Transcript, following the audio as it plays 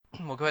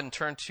We'll go ahead and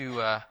turn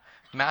to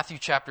Matthew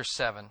chapter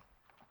 7.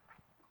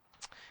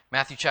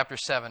 Matthew chapter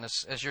 7.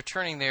 As you're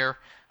turning there,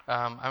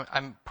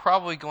 I'm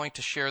probably going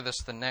to share this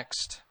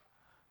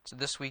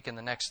this week and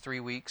the next 3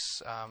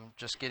 weeks,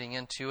 just getting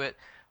into it.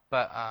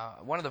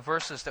 But one of the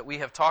verses that we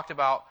have talked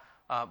about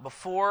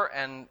before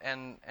and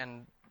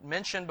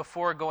mentioned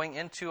before going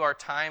into our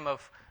time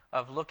of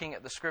looking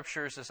at the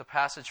Scriptures is a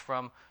passage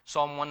from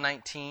Psalm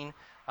 119,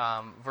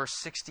 verse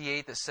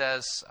 68 that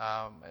says,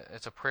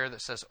 it's a prayer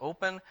that says,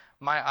 "Open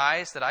my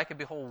eyes that I could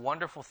behold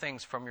wonderful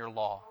things from your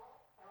law."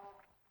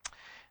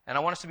 And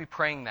I want us to be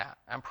praying that.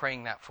 I'm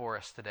praying that for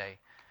us today.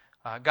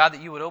 God,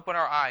 that you would open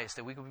our eyes,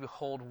 that we could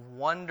behold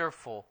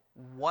wonderful,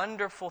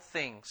 wonderful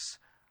things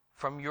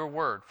from your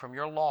word, from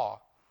your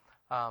law.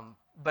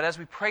 But as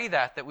we pray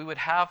that we would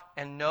have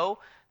and know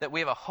that we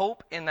have a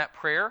hope in that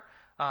prayer.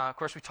 Of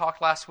course, we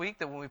talked last week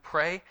that when we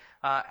pray,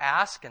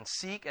 ask and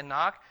seek and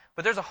knock.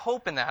 But there's a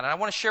hope in that. And I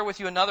want to share with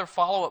you another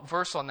follow-up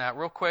verse on that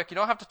real quick. You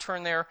don't have to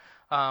turn there.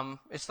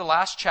 It's the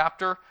last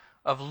chapter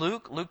of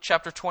Luke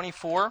chapter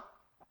 24.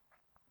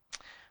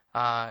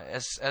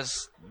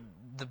 As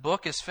the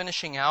book is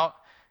finishing out,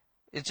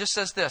 it just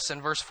says this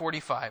in verse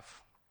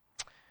 45.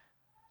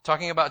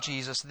 Talking about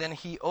Jesus, "Then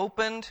he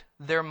opened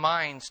their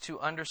minds to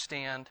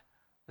understand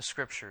the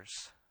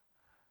Scriptures."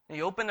 And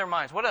he opened their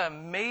minds. What an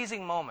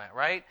amazing moment,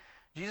 right?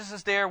 Jesus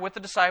is there with the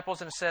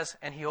disciples, and it says,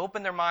 and he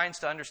opened their minds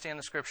to understand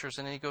the Scriptures,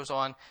 and then he goes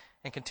on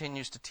and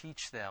continues to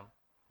teach them.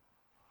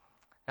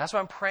 And that's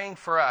what I'm praying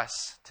for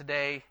us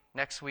today,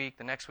 next week,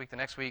 the next week, the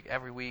next week,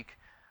 every week.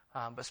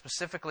 But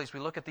specifically, as we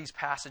look at these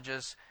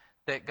passages,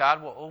 that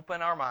God will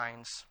open our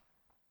minds,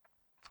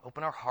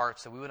 open our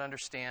hearts, that we would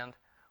understand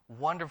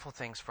wonderful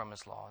things from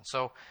His law. And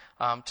so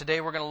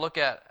today we're going to look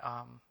at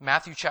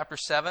Matthew chapter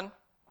 7.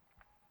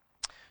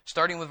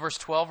 Starting with verse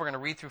 12, we're going to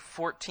read through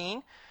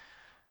 14.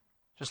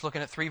 Just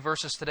looking at 3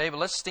 verses today, but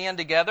let's stand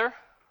together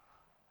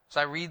as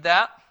I read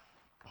that.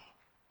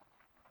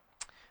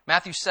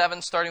 Matthew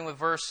 7, starting with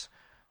verse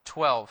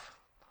 12.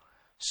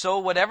 "So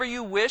whatever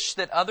you wish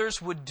that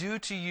others would do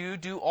to you,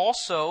 do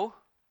also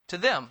to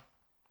them.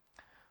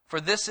 For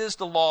this is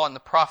the law and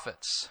the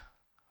prophets.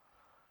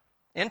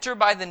 Enter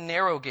by the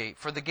narrow gate,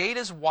 for the gate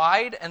is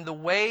wide and the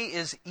way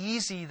is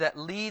easy that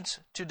leads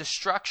to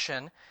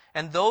destruction,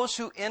 and those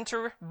who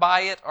enter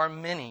by it are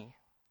many.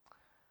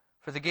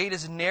 For the gate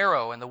is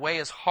narrow and the way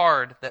is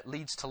hard that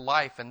leads to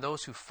life, and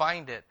those who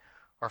find it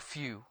are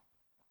few."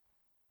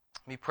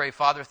 Let me pray.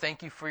 Father,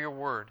 thank you for your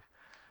word.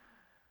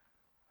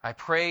 I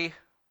pray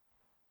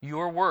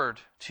your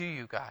word to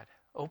you, God.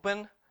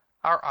 Open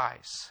our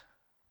eyes.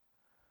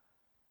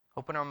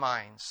 Open our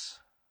minds.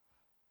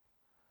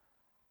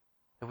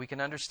 That we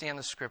can understand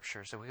the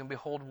Scriptures, that we can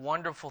behold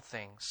wonderful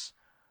things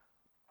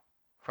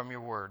from your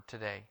word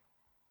today.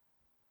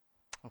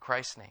 In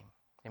Christ's name,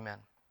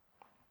 amen.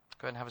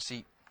 Go ahead and have a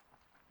seat.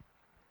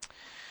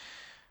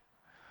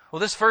 Well,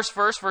 this first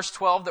verse, verse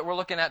 12, that we're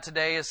looking at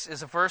today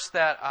is a verse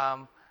that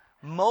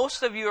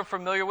most of you are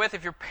familiar with.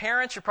 If you're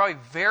parents, you're probably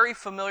very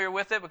familiar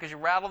with it because you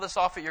rattle this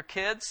off at your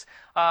kids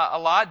a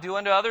lot. "Do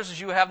unto others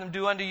as you have them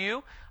do unto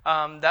you."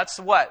 That's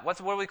what? What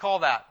do we call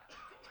that?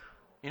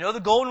 You know the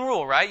golden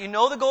rule, right? You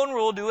know the golden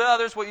rule, do to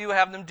others what you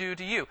have them do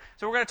to you.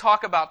 So we're going to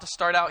talk about to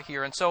start out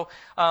here. And so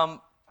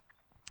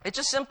it's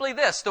just simply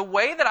this. The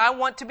way that I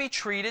want to be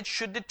treated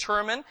should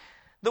determine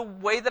the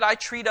way that I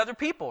treat other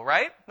people,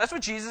 right? That's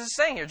what Jesus is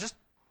saying here. Just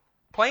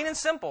plain and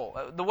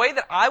simple. The way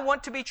that I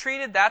want to be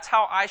treated, that's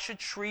how I should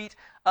treat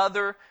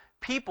other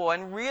people.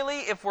 And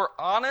really, if we're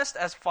honest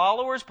as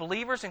followers,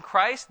 believers in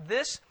Christ,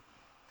 this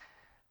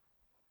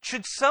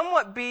should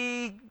somewhat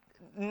be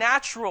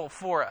natural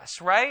for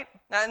us, right?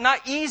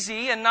 Not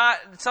easy and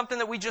not something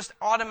that we just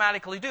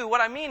automatically do.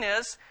 What I mean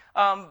is,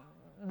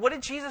 what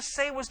did Jesus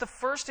say was the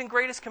first and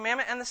greatest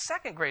commandment and the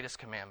second greatest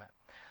commandment?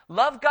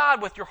 Love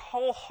God with your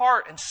whole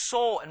heart and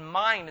soul and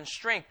mind and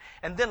strength,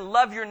 and then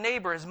love your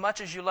neighbor as much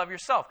as you love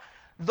yourself.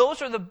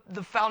 Those are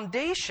the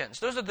foundations.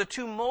 Those are the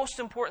 2 most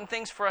important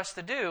things for us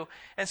to do.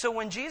 And so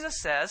when Jesus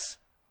says,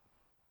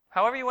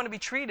 however you want to be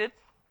treated,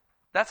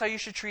 that's how you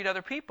should treat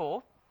other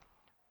people,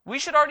 we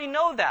should already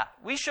know that.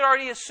 We should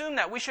already assume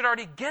that. We should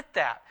already get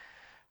that.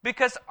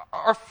 Because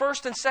our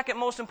first and second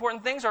most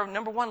important things are,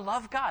 number 1,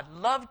 love God.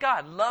 Love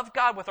God. Love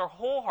God with our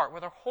whole heart,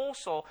 with our whole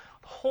soul,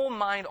 whole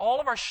mind,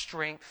 all of our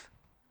strength.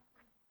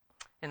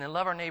 And then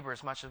love our neighbor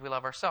as much as we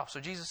love ourselves.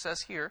 So Jesus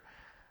says here,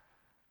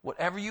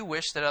 whatever you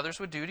wish that others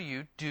would do to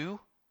you, do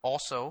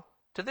also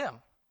to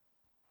them.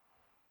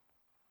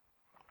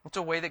 It's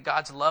a way that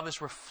God's love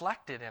is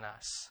reflected in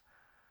us.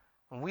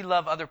 When we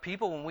love other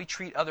people, when we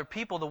treat other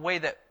people the way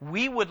that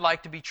we would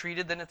like to be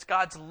treated, then it's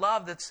God's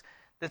love that's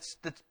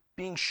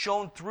being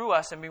shown through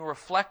us and being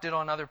reflected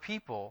on other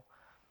people.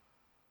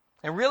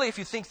 And really, if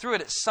you think through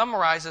it, it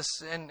summarizes,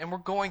 and we're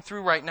going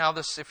through right now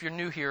this, if you're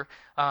new here,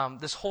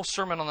 this whole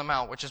Sermon on the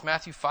Mount, which is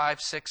Matthew 5,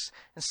 6,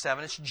 and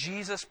 7. It's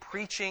Jesus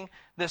preaching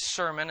this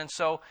sermon. And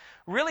so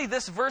really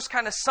this verse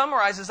kind of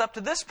summarizes, up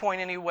to this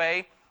point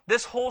anyway,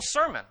 this whole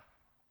sermon.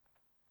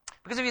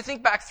 Because if you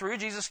think back through,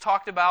 Jesus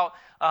talked about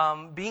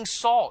being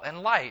salt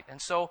and light.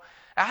 And so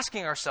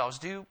asking ourselves,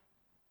 do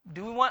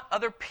we want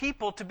other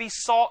people to be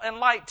salt and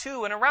light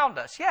too and around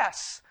us?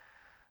 Yes.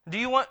 Do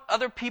you want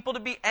other people to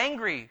be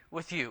angry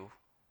with you?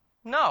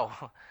 No.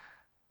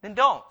 Then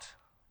don't.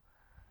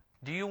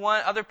 Do you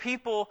want other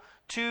people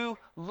to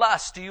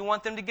lust? Do you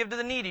want them to give to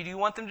the needy? Do you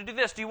want them to do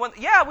this?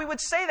 Yeah, we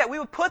would say that. We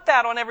would put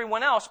that on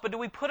everyone else, but do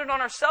we put it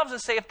on ourselves and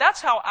say, if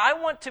that's how I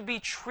want to be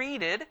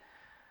treated,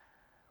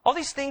 all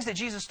these things that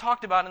Jesus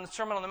talked about in the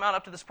Sermon on the Mount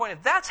up to this point,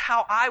 if that's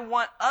how I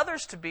want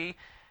others to be,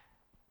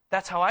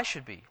 that's how I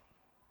should be.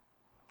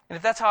 And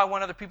if that's how I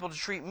want other people to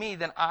treat me,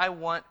 then I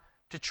want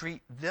to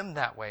treat them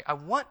that way. I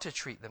want to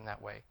treat them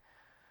that way.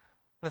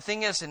 The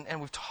thing is,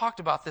 and we've talked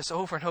about this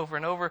over and over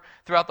and over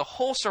throughout the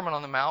whole Sermon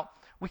on the Mount,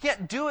 we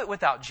can't do it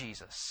without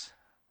Jesus.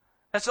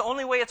 That's the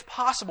only way it's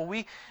possible.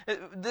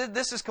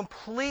 This is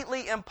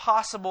completely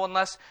impossible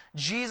unless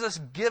Jesus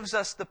gives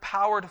us the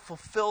power to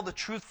fulfill the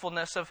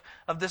truthfulness of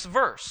this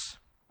verse.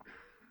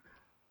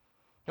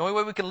 The only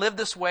way we can live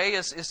this way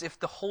is if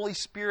the Holy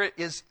Spirit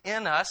is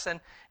in us, and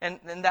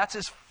that's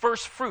His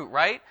first fruit,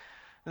 right?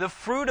 The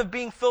fruit of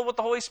being filled with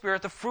the Holy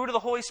Spirit, the fruit of the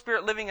Holy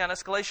Spirit living in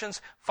us,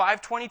 Galatians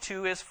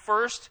 5:22 is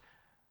first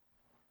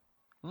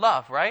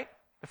love, right?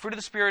 The fruit of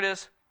the Spirit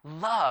is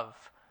love,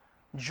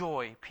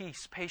 joy,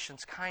 peace,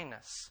 patience,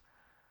 kindness.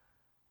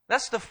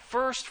 That's the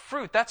first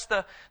fruit. That's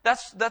the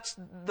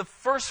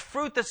first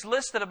fruit that's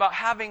listed about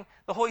having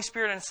the Holy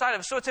Spirit inside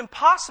of us. So it's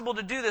impossible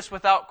to do this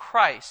without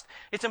Christ.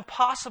 It's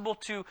impossible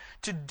to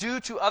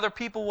do to other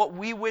people what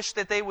we wish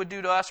that they would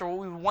do to us or what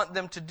we want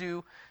them to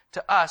do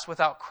to us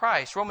without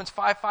Christ. Romans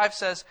 5:5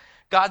 says,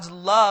 God's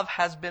love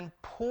has been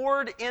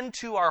poured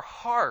into our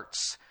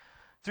hearts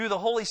through the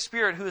Holy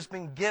Spirit who has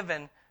been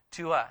given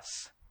to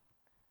us.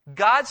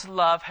 God's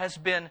love has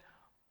been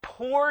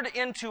poured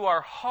into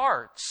our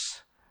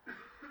hearts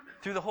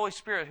through the Holy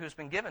Spirit who has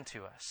been given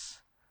to us.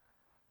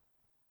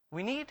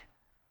 We need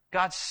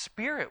God's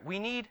Spirit. We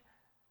need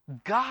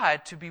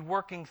God to be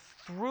working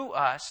through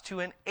us to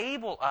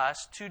enable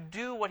us to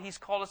do what He's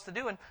called us to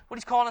do. And what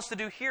He's calling us to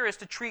do here is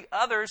to treat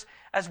others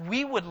as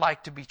we would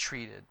like to be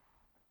treated.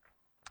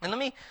 And let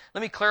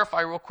me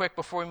clarify real quick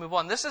before we move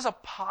on. This is a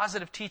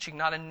positive teaching,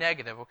 not a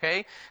negative,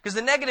 okay? Because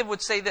the negative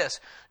would say this: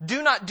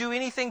 do not do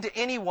anything to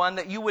anyone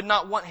that you would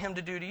not want him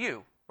to do to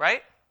you,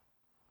 right?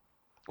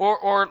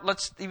 Or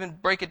let's even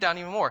break it down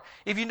even more.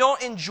 If you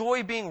don't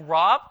enjoy being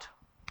robbed,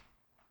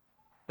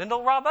 then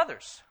don't rob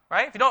others,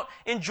 right? If you don't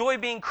enjoy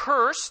being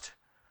cursed,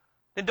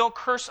 then don't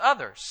curse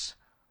others.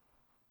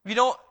 If you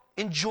don't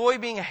enjoy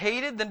being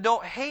hated, then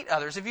don't hate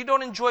others. If you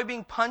don't enjoy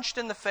being punched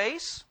in the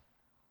face,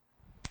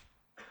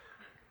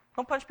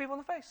 don't punch people in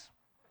the face,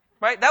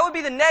 right? That would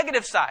be the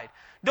negative side.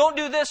 Don't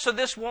do this so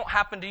this won't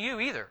happen to you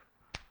either,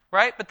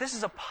 right? But this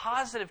is a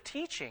positive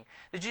teaching.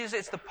 That Jesus,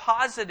 it's the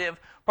positive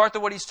part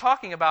of what He's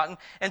talking about.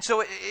 And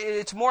so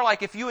it's more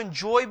like if you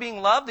enjoy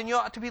being loved, then you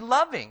ought to be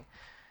loving.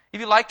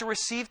 If you like to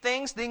receive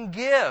things, then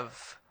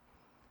give.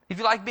 If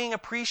you like being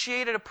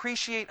appreciated,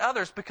 appreciate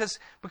others. Because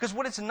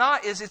what it's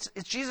not is, it's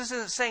Jesus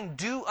isn't saying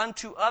do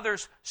unto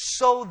others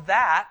so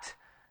that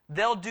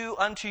they'll do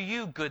unto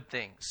you good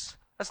things.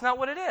 That's not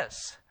what it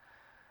is.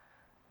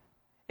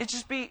 It's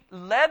just be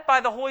led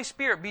by the Holy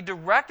Spirit, be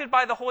directed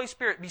by the Holy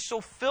Spirit, be so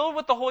filled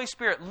with the Holy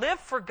Spirit, live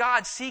for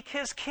God, seek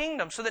His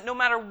kingdom, so that no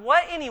matter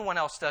what anyone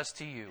else does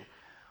to you,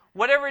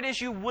 whatever it is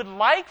you would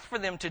like for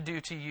them to do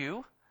to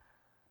you,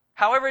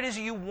 however it is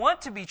you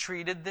want to be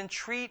treated, then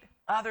treat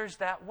others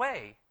that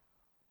way.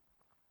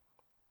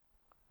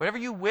 Whatever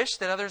you wish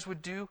that others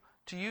would do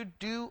to you,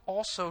 do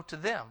also to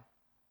them.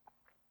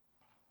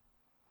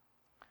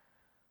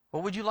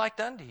 What would you like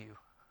done to you?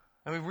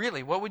 I mean,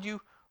 really,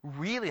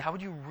 how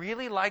would you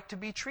really like to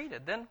be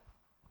treated? Then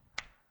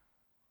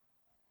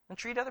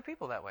treat other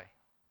people that way.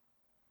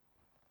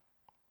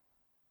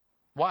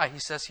 Why? He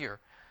says here.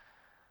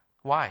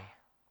 Why?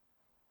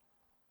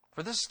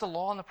 For this is the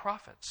law and the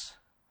prophets.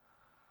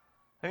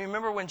 I mean,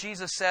 remember when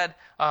Jesus said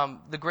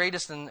the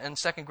greatest and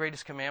second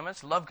greatest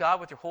commandments? Love God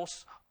with your whole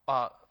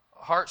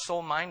heart,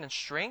 soul, mind, and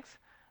strength.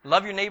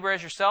 Love your neighbor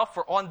as yourself.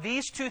 For on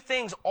these two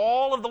things,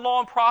 all of the law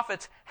and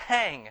prophets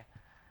hang.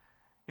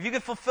 If you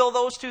can fulfill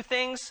those two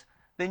things,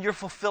 then you're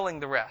fulfilling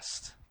the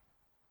rest.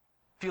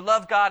 If you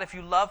love God, if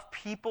you love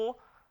people,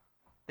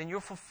 then you're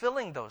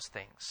fulfilling those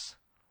things.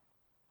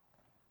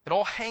 It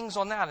all hangs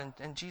on that,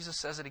 and Jesus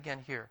says it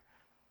again here.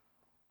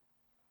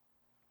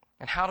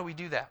 And how do we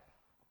do that?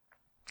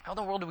 How in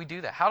the world do we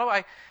do that? How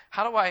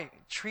do I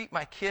treat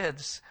my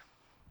kids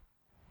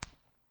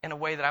in a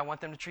way that I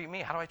want them to treat me?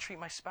 How do I treat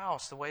my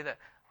spouse the way that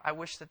I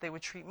wish that they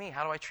would treat me?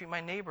 How do I treat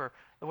my neighbor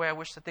the way I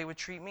wish that they would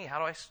treat me? How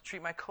do I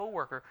treat my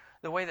coworker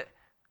the way that...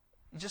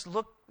 You just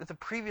look at the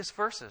previous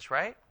verses,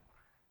 right?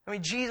 I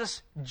mean,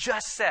 Jesus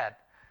just said,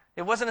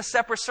 it wasn't a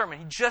separate sermon.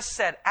 He just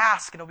said,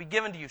 ask and it'll be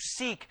given to you.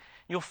 Seek,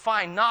 you'll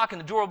find. Knock and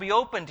the door will be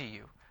open to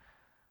you.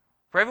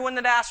 For everyone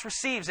that asks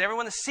receives, and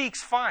everyone that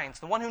seeks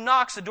finds. The one who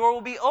knocks, the door will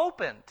be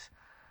opened.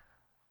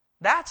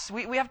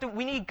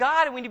 We need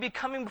God, and we need to be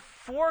coming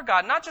before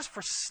God, not just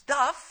for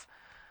stuff,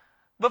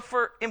 but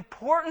for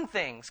important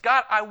things.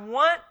 God, I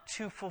want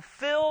to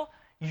fulfill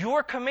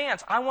your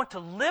commands. I want to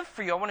live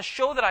for you. I want to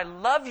show that I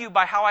love you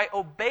by how I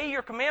obey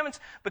your commandments,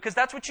 because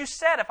that's what you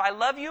said. If I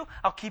love you,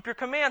 I'll keep your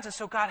commands. And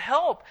so God,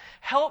 help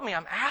me.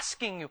 I'm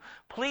asking you,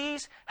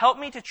 please help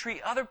me to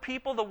treat other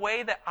people the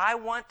way that I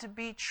want to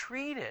be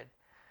treated.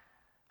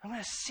 I'm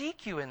going to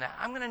seek you in that.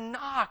 I'm going to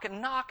knock and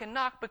knock and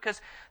knock,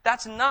 because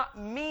that's not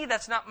me.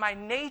 That's not my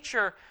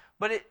nature,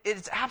 but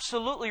it's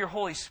absolutely your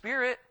Holy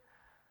Spirit.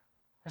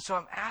 And so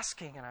I'm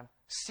asking and I'm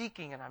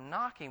seeking and I'm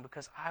knocking,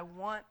 because I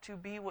want to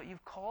be what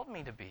you've called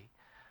me to be.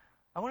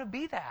 I want to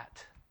be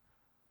that.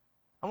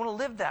 I want to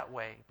live that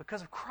way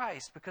because of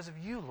Christ, because of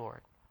you,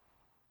 Lord.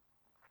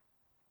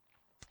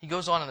 He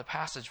goes on in the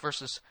passage,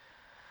 verses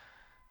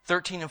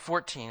 13 and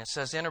 14. It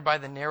says, enter by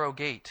the narrow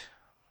gate.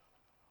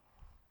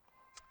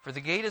 For the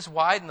gate is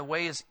wide and the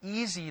way is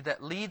easy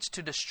that leads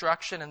to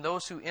destruction, and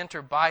those who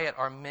enter by it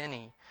are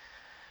many.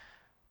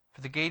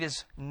 For the gate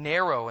is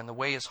narrow and the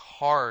way is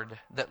hard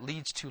that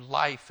leads to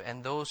life,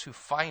 and those who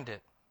find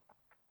it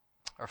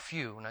are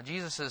few. Now,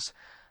 Jesus has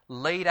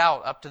laid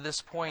out up to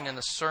this point in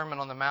the Sermon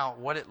on the Mount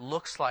what it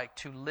looks like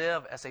to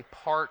live as a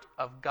part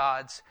of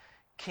God's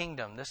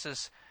kingdom. This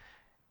is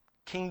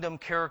kingdom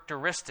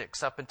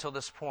characteristics up until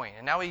this point.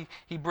 And now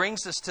he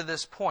brings us to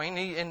this point,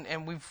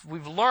 and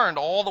we've learned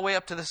all the way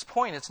up to this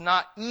point it's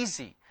not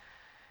easy.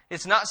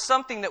 It's not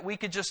something that we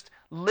could just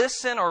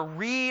listen or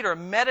read or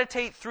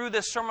meditate through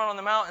this Sermon on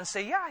the Mount and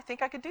say, yeah, I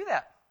think I could do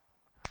that.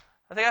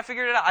 I think I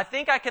figured it out. I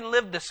think I can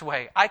live this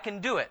way. I can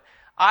do it.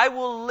 I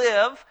will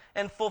live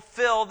and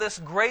fulfill this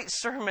great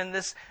sermon,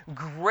 this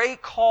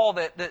great call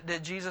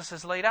that Jesus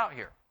has laid out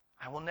here.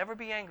 I will never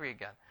be angry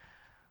again.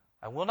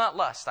 I will not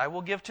lust. I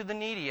will give to the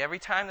needy every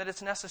time that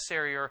it's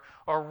necessary or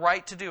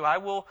right to do. I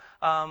will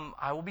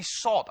be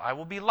salt. I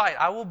will be light.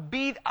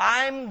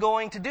 I'm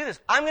going to do this.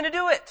 I'm going to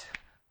do it.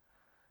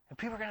 And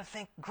people are going to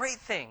think great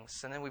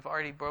things. And then we've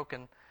already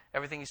broken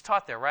everything he's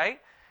taught there, right?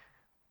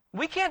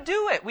 We can't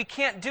do it. We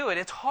can't do it.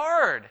 It's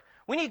hard.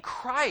 We need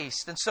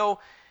Christ. And so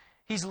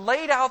he's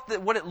laid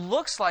out what it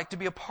looks like to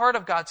be a part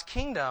of God's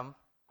kingdom.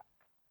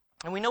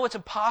 And we know it's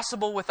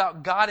impossible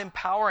without God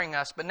empowering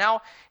us. But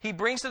now he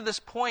brings to this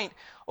point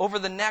over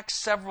the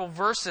next several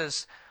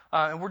verses,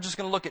 and we're just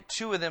going to look at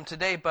two of them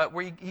today, but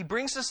where he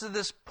brings us to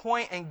this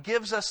point and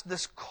gives us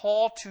this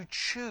call to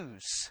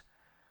choose.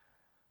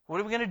 What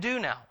are we going to do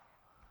now?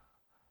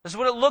 This is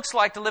what it looks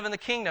like to live in the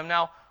kingdom.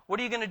 Now, what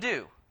are you going to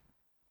do?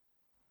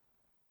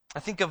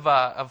 I think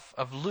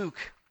of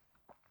Luke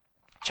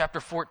chapter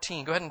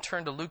 14. Go ahead and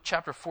turn to Luke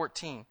chapter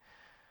 14.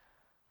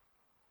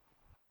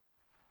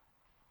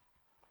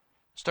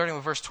 Starting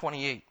with verse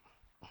 28.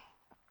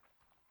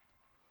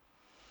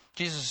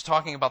 Jesus is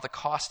talking about the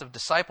cost of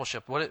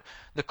discipleship,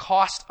 the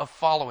cost of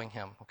following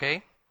him,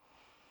 okay?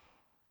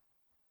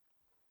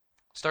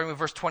 Starting with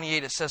verse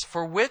 28, it says,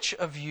 for which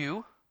of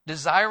you,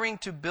 desiring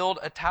to build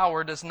a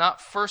tower, does not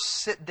first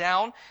sit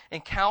down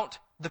and count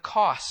the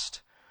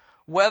cost,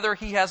 whether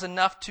he has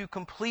enough to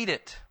complete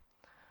it?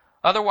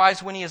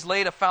 Otherwise, when he has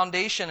laid a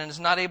foundation and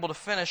is not able to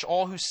finish,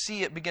 all who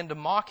see it begin to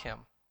mock him,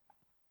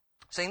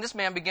 saying, this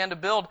man began to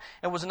build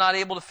and was not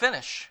able to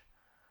finish.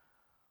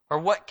 Or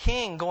what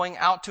king going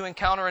out to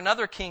encounter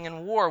another king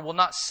in war will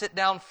not sit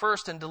down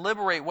first and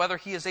deliberate whether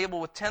he is able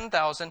with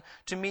 10,000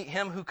 to meet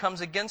him who comes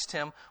against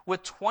him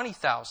with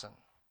 20,000?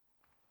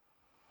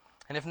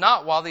 And if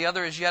not, while the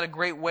other is yet a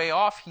great way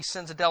off, he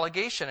sends a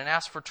delegation and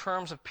asks for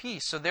terms of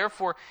peace. So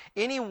therefore,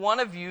 any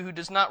one of you who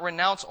does not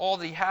renounce all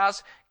that he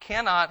has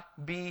cannot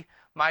be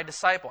my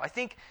disciple. I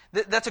think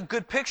that's a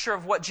good picture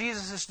of what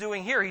Jesus is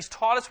doing here. He's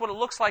taught us what it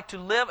looks like to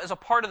live as a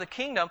part of the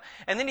kingdom,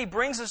 and then he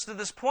brings us to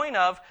this point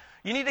of,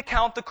 you need to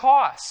count the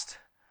cost.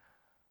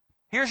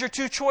 Here's your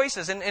two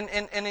choices.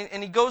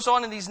 And he goes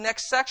on in these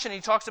next section. He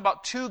talks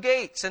about two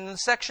gates. And in the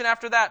section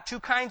after that, two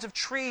kinds of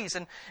trees.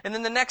 And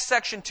then the next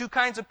section, two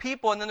kinds of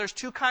people. And then there's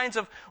two kinds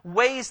of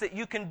ways that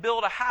you can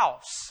build a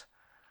house.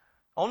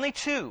 Only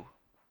two.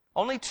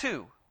 Only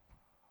two.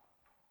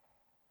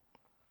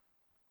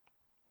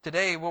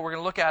 Today, what we're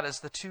going to look at is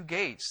the two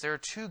gates. There are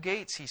two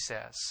gates, he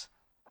says.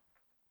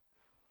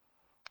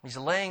 He's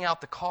laying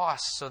out the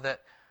costs so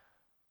that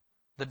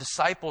the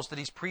disciples that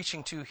he's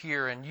preaching to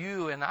here and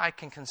you and I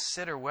can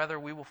consider whether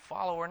we will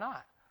follow or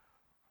not.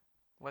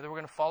 Whether we're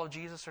going to follow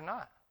Jesus or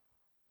not.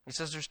 He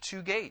says there's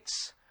two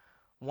gates.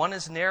 One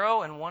is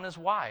narrow and one is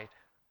wide.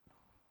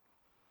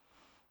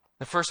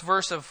 The first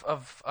verse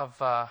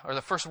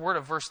the first word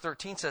of verse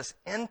 13 says,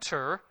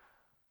 enter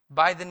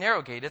by the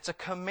narrow gate. It's a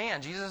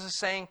command. Jesus is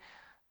saying,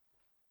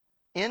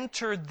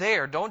 enter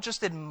there. Don't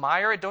just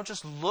admire it. Don't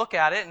just look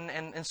at it.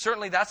 And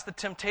certainly that's the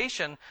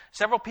temptation.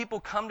 Several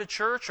people come to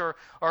church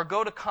or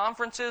go to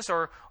conferences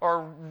or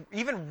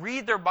even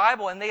read their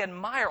Bible and they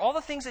admire all the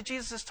things that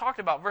Jesus has talked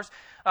about.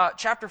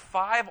 Chapter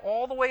 5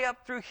 all the way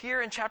up through here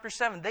in chapter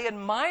 7. They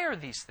admire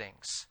these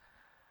things.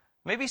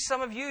 Maybe some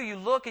of you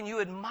look and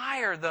you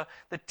admire the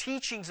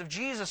teachings of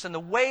Jesus and the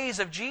ways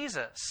of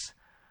Jesus.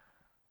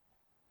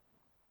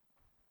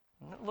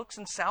 It looks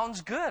and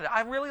sounds good.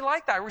 I really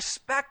like that. I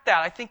respect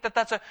that. I think that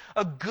that's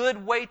a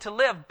good way to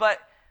live. But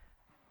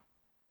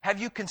Have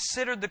you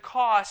considered the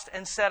cost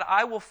and said,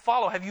 I will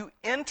follow? Have you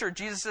entered?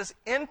 Jesus says,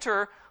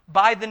 enter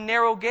by the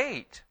narrow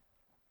gate.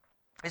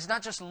 It's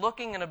not just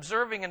looking and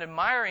observing and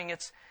admiring.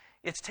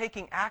 It's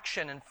taking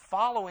action and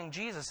following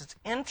Jesus. It's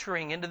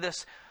entering into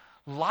this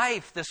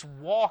life, this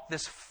walk,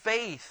 this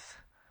faith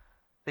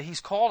that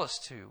He's called us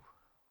to.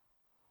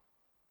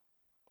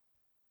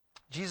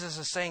 Jesus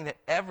is saying that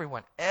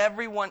everyone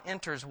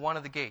enters one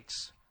of the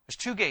gates. There's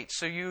two gates.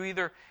 So you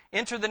either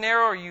enter the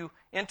narrow or you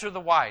enter the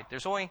wide.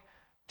 There's only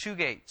two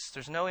gates.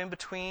 There's no in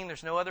between.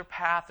 There's no other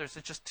path. There's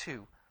just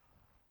two.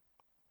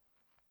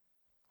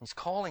 He's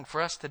calling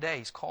for us today.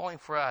 He's calling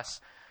for us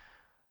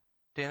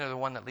to enter the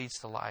one that leads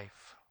to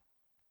life.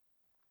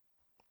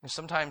 And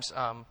sometimes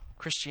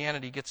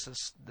Christianity gets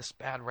this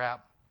bad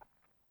rap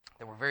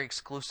that we're very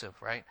exclusive,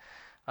 right?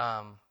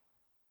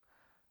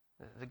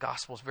 The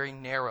gospel is very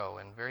narrow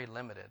and very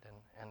limited.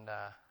 And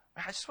I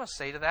just want to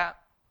say to that,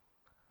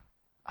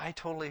 I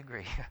totally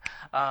agree.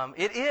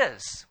 It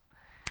is.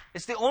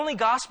 It's the only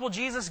gospel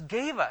Jesus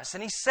gave us.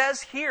 And He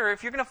says here,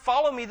 if you're going to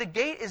follow me, the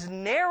gate is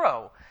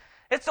narrow.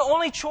 It's the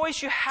only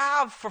choice you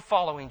have for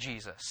following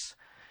Jesus.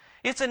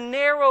 It's a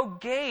narrow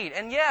gate.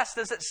 And yes,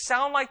 does it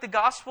sound like the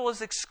gospel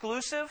is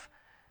exclusive?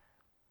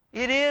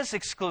 It is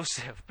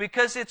exclusive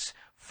because it's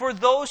for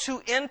those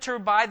who enter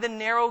by the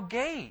narrow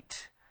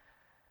gate.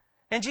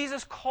 And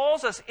Jesus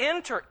calls us,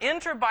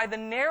 enter by the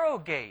narrow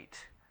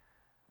gate.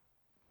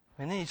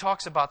 And then He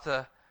talks about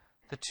the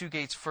two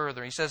gates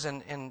further. He says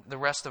in the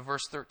rest of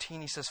verse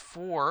 13, He says,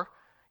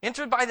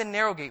 enter by the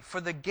narrow gate,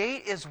 for the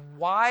gate is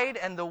wide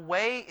and the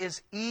way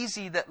is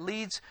easy that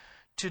leads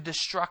to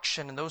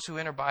destruction, and those who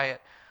enter by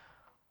it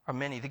are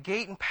many. The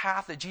gate and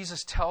path that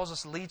Jesus tells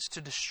us leads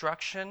to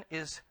destruction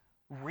is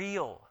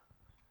real.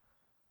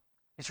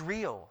 It's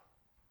real.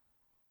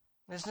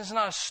 This is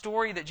not a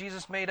story that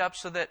Jesus made up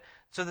so that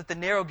the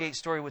narrow gate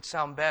story would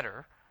sound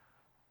better.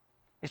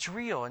 It's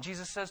real. And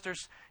Jesus says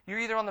you're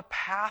either on the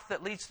path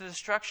that leads to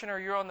destruction or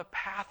you're on the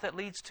path that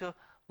leads to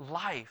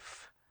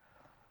life.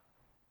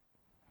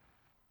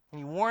 And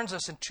He warns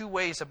us in two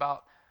ways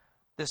about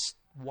this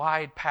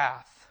wide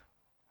path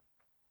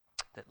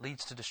that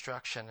leads to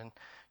destruction. And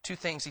two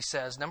things He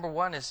says. Number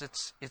one is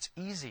it's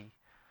easy.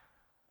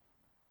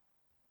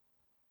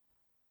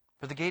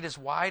 For the gate is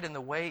wide and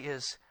the way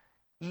is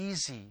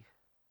easy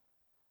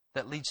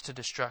that leads to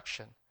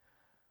destruction.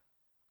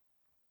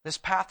 This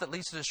path that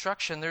leads to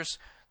destruction, there's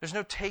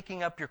no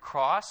taking up your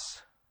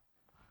cross.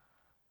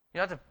 You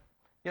don't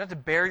have to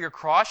bear your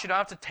cross. You don't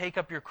have to take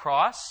up your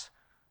cross.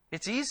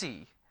 It's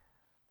easy.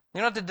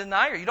 You don't have to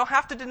deny You don't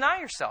have to deny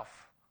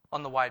yourself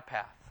on the wide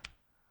path.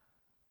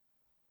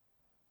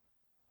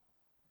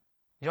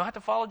 You don't have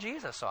to follow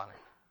Jesus on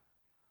it.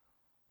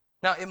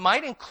 Now, it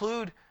might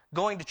include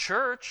going to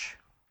church.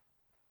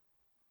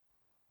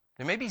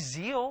 There may be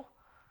zeal.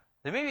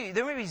 There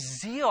may be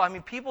zeal. I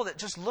mean, people that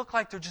just look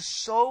like they're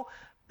just so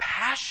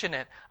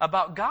passionate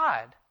about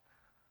God.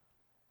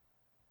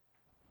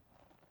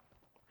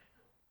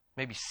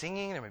 Maybe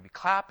singing, there may be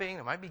clapping,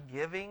 there might be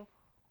giving.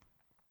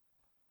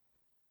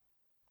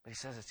 But He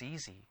says it's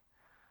easy.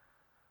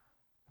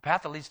 The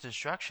path that leads to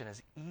destruction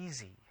is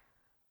easy.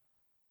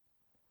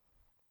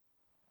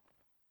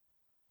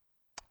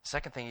 The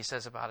second thing He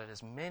says about it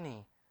is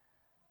many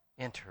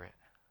enter it.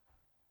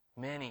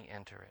 Many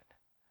enter it.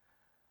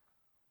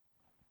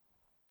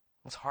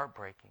 It's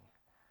heartbreaking.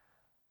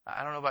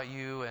 I don't know about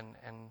you,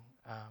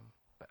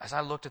 but as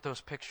I looked at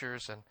those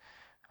pictures and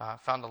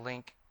found a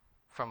link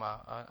from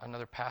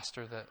another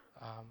pastor that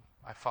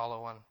I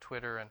follow on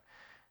Twitter,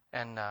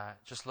 and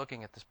just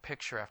looking at this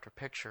picture after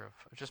picture of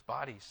just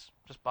bodies,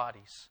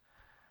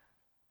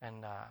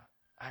 and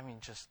I mean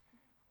just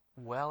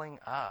welling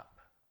up.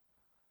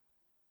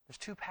 There's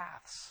two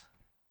paths,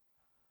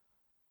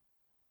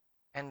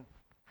 and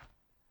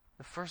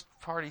the first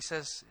part He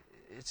says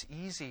it's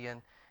easy,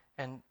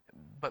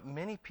 but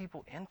many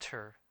people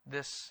enter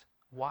this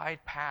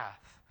wide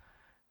path.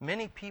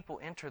 Many people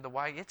enter the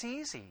wide. It's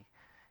easy.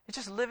 It's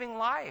just living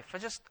life.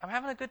 I'm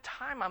having a good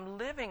time. I'm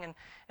living.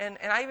 And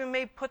I even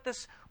may put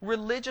this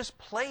religious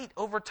plate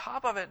over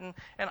top of it.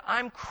 And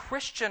I'm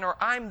Christian, or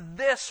I'm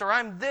this, or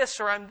I'm this,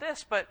 or I'm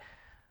this. But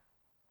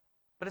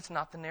it's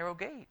not the narrow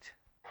gate.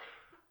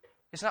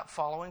 It's not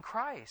following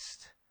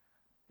Christ.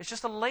 It's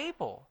just a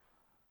label.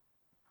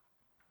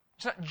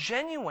 It's not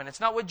genuine. It's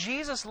not what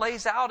Jesus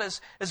lays out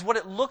as what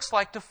it looks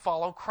like to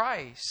follow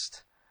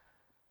Christ.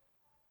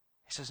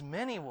 He says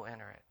many will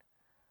enter it.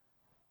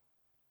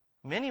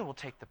 Many will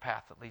take the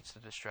path that leads to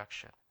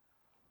destruction.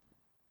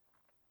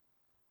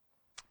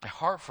 My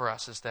heart for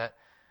us is that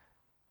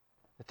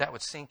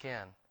would sink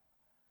in.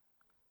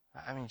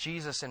 I mean,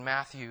 Jesus in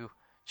Matthew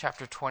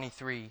chapter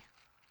 23,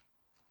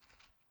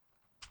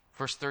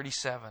 verse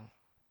 37,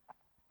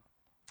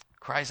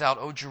 cries out,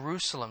 "O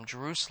Jerusalem,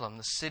 Jerusalem,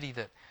 the city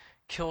that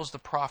kills the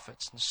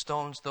prophets and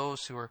stones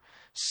those who are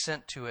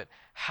sent to it.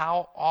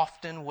 How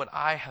often would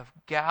I have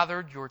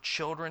gathered your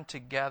children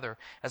together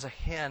as a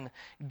hen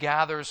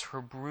gathers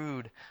her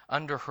brood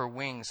under her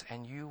wings,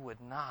 and you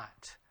would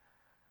not."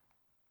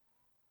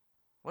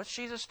 What's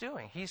Jesus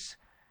doing? He's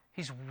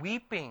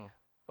weeping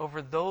over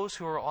those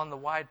who are on the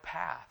wide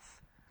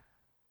path,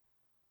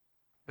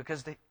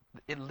 because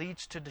it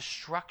leads to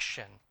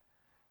destruction,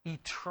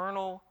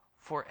 eternal,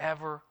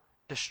 forever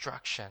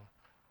destruction.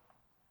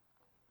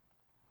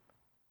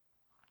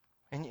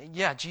 And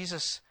yeah,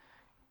 Jesus,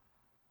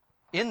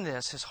 in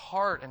this, his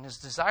heart and his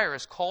desire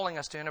is calling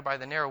us to enter by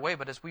the narrow way.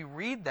 But as we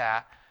read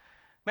that,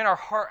 man, our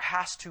heart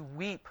has to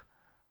weep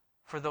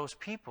for those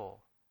people.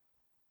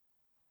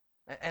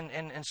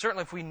 And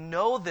certainly if we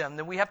know them,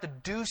 then we have to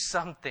do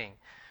something.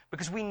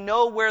 Because we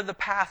know where the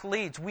path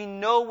leads. We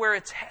know where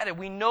it's headed.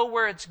 We know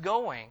where it's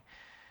going.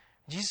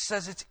 Jesus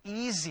says it's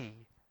easy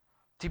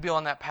to be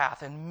on that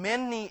path. And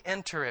many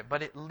enter it,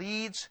 but it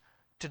leads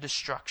to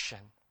destruction.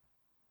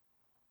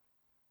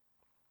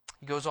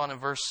 He goes on in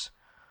verse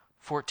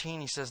 14,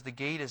 he says, the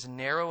gate is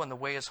narrow and the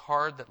way is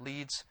hard that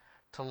leads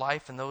to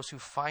life, and those who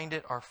find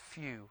it are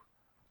few.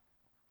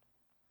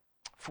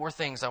 4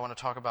 things I want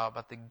to talk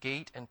about the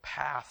gate and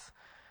path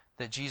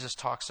that Jesus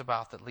talks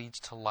about that leads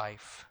to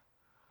life.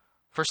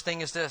 First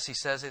thing is this, he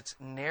says it's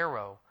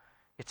narrow.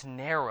 It's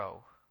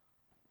narrow.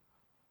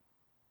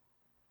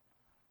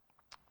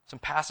 Some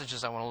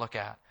passages I want to look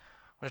at.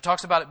 When it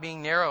talks about it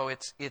being narrow,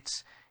 it's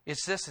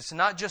this. It's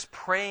not just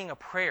praying a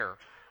prayer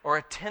or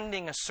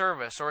attending a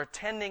service or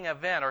attending an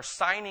event or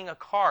signing a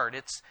card.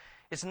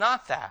 It's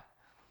not that.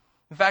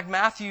 In fact,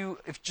 Matthew,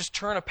 if you just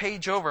turn a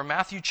page over,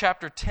 Matthew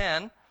chapter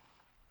 10,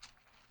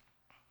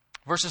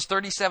 verses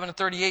 37 and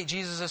 38,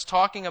 Jesus is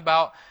talking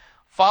about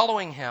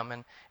following him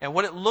and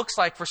what it looks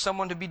like for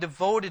someone to be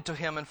devoted to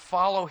him and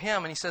follow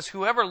him. And he says,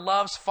 whoever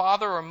loves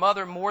father or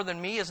mother more than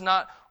me is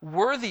not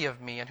worthy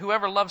of me. And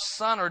whoever loves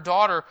son or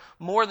daughter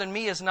more than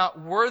me is not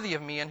worthy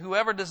of me. And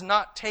whoever does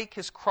not take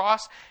his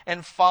cross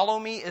and follow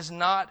me is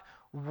not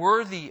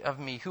worthy of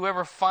me.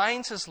 Whoever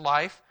finds his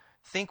life,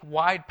 think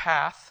wide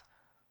path,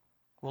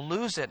 will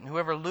lose it. And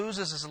whoever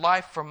loses his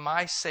life for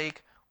my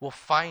sake will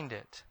find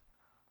it.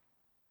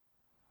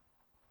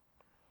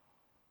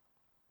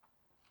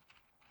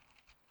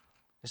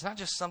 It's not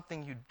just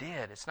something you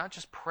did. It's not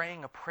just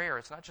praying a prayer.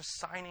 It's not just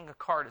signing a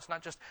card. It's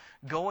not just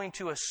going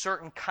to a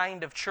certain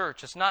kind of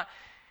church. It's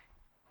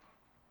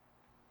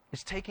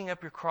taking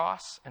up your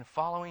cross and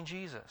following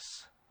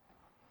Jesus.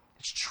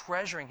 It's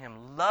treasuring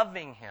him,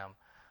 loving him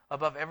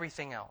above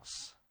everything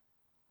else.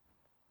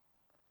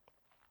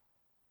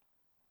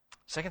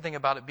 Second thing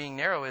about it being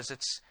narrow is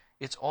it's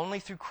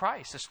only through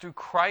Christ. It's through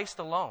Christ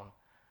alone.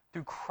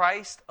 Through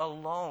Christ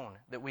alone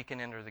that we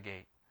can enter the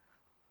gate.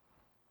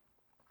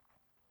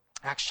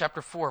 Acts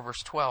chapter 4,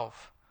 verse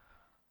 12.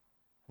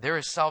 There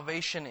is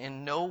salvation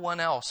in no one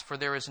else, for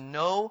there is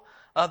no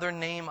other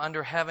name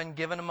under heaven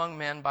given among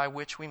men by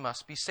which we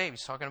must be saved.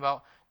 He's talking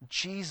about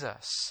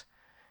Jesus.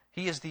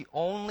 He is the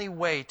only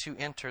way to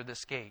enter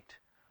this gate.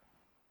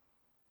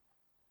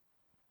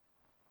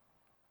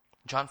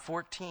 John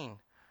 14,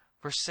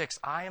 verse 6.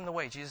 I am the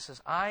way. Jesus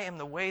says, I am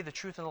the way, the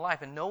truth, and the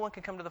life, and no one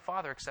can come to the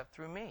Father except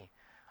through me.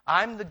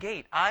 I'm the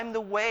gate. I'm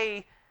the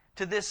way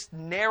to this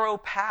narrow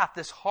path,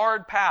 this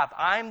hard path.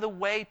 I'm the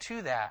way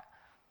to that.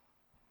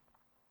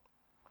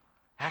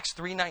 Acts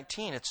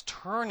 3:19, it's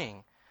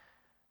turning.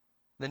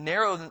 The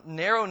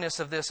narrowness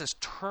of this is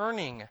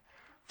turning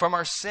from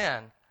our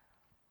sin.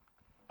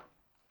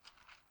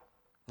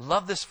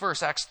 Love this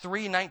verse, Acts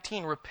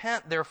 3:19.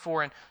 Repent,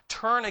 therefore, and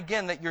turn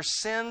again, that your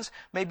sins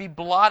may be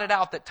blotted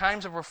out, that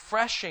times of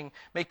refreshing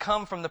may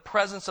come from the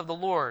presence of the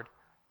Lord.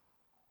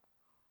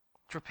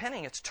 It's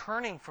repenting, it's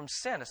turning from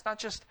sin. It's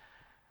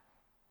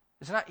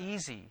not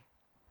easy.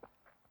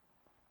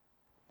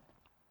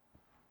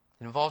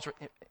 It involves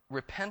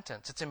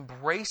repentance. It's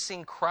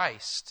embracing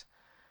Christ.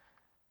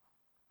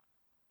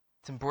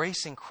 It's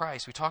embracing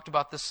Christ. We talked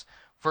about this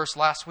verse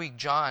last week,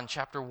 John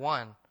chapter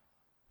 1.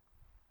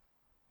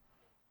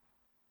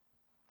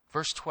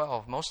 Verse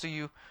 12. Most of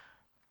you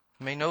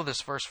may know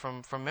this verse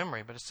from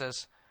memory, but it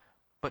says,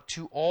 but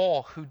to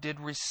all who did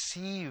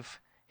receive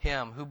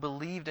him, who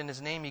believed in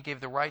his name, he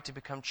gave the right to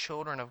become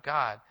children of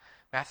God.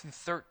 Matthew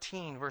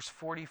 13, verse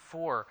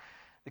 44.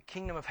 The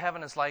kingdom of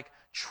heaven is like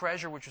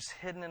treasure which was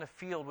hidden in a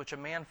field, which a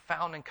man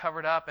found and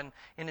covered up, and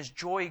in his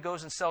joy he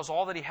goes and sells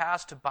all that he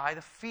has to buy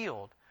the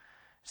field.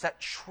 It's that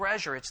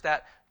treasure. It's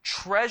that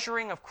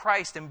treasuring of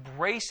Christ,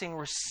 embracing,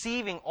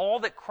 receiving all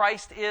that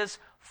Christ is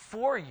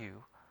for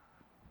you.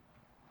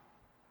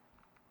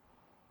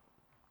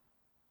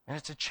 And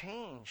it's a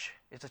change.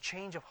 It's a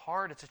change of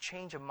heart. It's a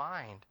change of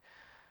mind.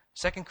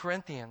 2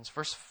 Corinthians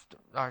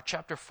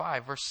chapter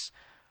 5, verse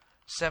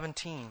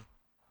 17.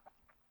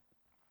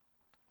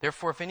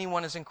 Therefore, if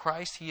anyone is in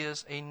Christ, he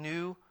is a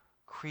new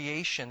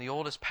creation. The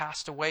old has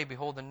passed away.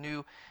 Behold, the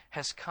new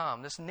has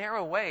come. This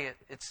narrow way,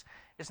 it's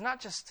not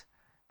just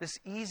this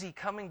easy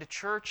coming to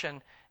church.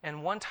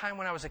 And one time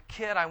when I was a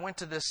kid, I went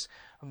to this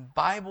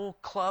Bible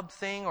club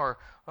thing or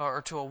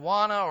to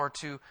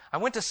Awana I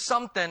went to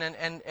something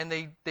and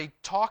they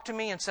talked to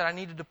me and said I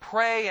needed to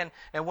pray.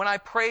 And when I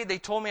prayed, they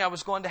told me I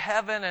was going to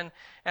heaven. And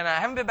I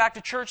haven't been back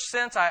to church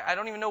since. I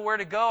don't even know where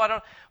to go.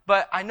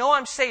 But I know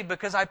I'm saved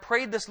because I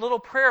prayed this little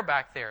prayer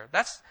back there.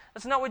 That's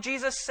not what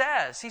Jesus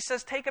says. He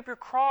says, take up your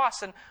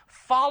cross and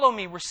follow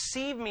me,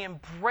 receive me,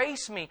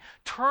 embrace me,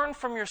 turn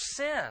from your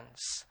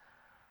sins.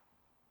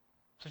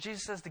 So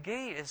Jesus says the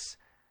gate is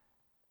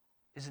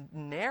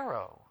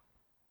narrow.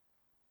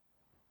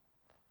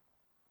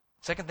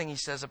 Second thing he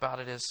says about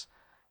it is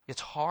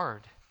it's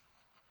hard.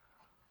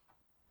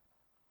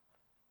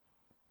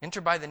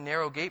 Enter by the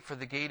narrow gate, for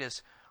the gate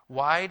is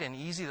wide and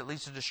easy that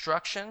leads to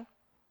destruction.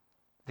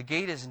 The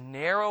gate is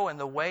narrow and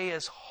the way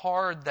is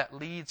hard that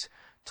leads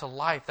to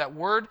life. That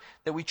word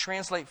that we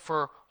translate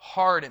for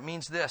hard, it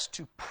means this,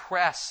 to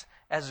press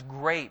as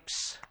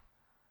grapes.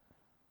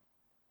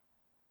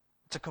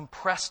 It's a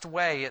compressed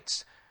way.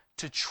 It's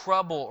to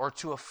trouble or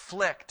to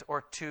afflict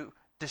or to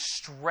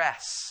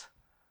distress.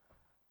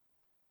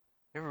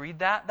 You ever read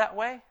that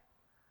way?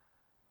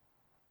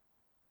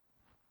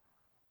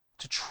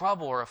 To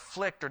trouble or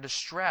afflict or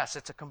distress.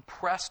 It's a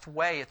compressed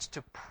way. It's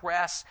to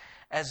press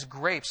as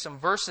grapes. Some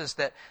verses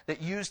that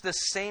use this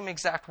same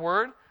exact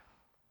word.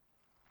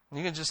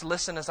 You can just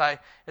listen as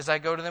I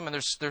go to them, and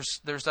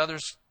there's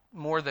others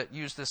more that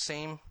use the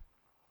same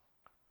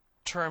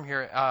term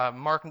here.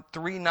 Mark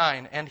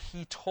 3:9, and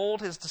he told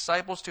his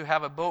disciples to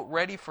have a boat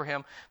ready for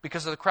him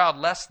because of the crowd,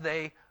 lest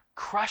they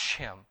crush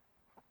him.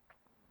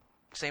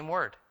 Same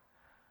word.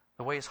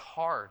 The way is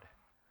hard.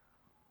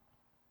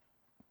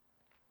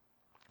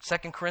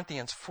 2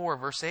 Corinthians 4,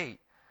 verse 8.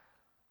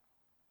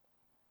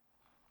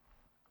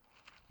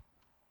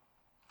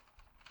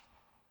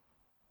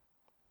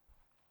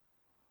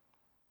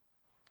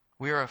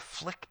 We are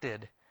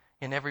afflicted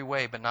in every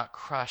way, but not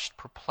crushed,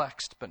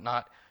 perplexed, but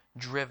not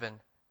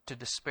driven to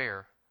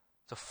despair.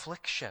 It's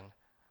affliction,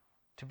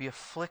 to be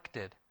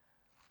afflicted.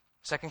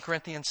 2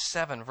 Corinthians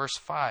 7, verse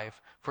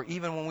 5. For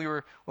even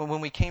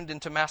when we came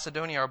into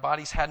Macedonia, our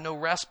bodies had no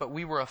rest, but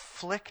we were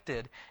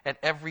afflicted at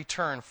every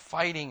turn,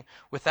 fighting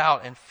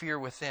without and fear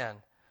within.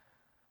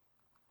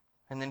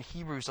 And then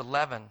Hebrews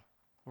 11,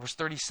 verse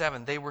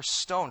 37. They were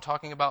stoned,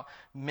 talking about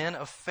men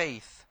of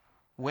faith,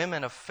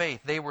 women of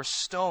faith. They were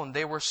stoned.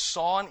 They were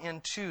sawn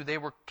in two. They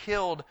were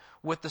killed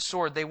with the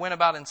sword. They went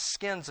about in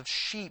skins of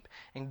sheep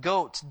and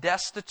goats,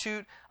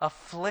 destitute,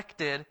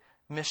 afflicted,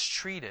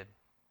 mistreated.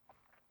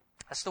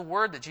 That's the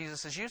word that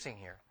Jesus is using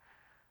here.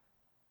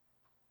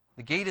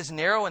 The gate is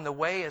narrow and the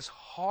way is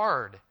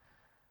hard.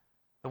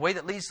 The way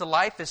that leads to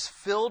life is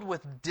filled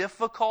with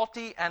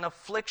difficulty and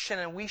affliction,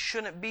 and we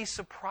shouldn't be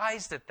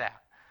surprised at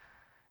that.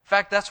 In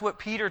fact, that's what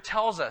Peter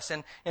tells us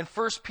in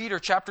 1 Peter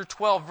chapter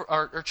 12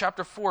 or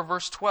chapter 4,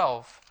 verse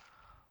 12.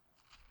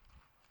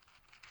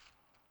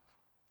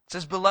 It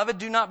says, Beloved,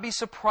 do not be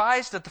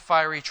surprised at the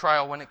fiery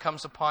trial when it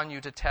comes upon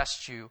you to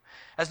test you,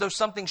 as though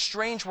something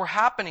strange were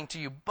happening to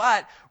you.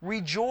 But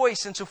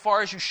rejoice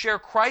insofar as you share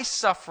Christ's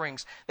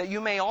sufferings, that you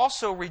may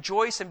also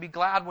rejoice and be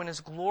glad when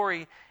His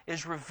glory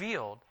is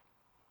revealed.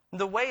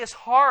 The way is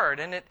hard,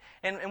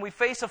 and we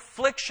face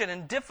affliction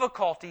and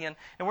difficulty, and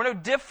we're no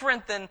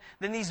different than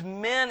these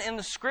men in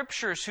the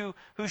Scriptures who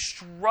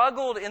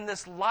struggled in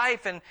this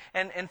life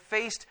and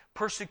faced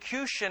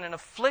persecution and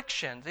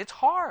afflictions. It's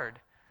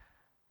hard.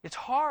 It's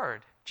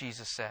hard,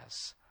 Jesus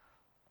says.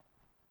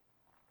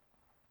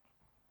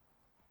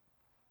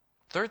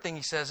 Third thing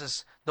he says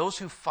is, those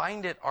who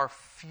find it are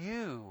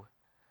few.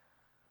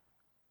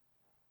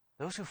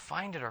 Those who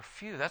find it are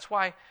few. That's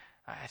why,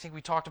 I think we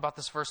talked about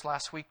this verse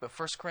last week, but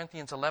 1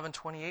 Corinthians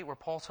 11:28, where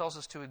Paul tells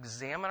us to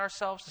examine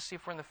ourselves to see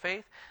if we're in the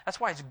faith. That's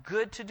why it's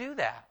good to do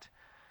that.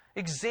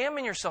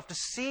 Examine yourself to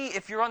see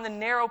if you're on the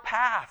narrow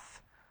path.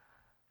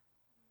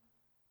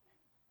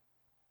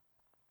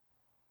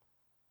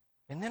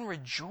 And then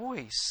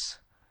rejoice.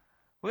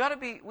 We ought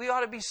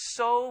to be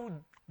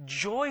so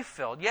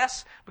joy-filled.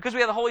 Yes, because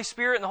we have the Holy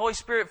Spirit, and the Holy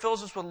Spirit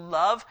fills us with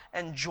love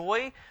and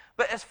joy.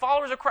 But as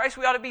followers of Christ,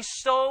 we ought to be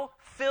so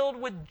filled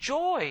with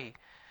joy.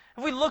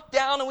 If we look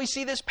down and we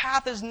see this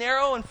path is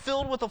narrow and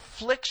filled with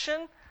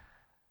affliction,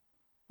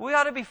 we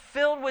ought to be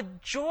filled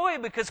with joy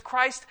because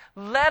Christ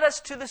led us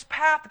to this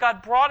path.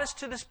 God brought us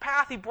to this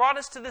path. He brought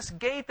us to this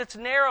gate that's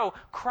narrow,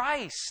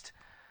 Christ.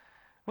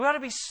 We ought to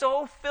be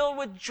so filled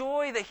with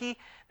joy that He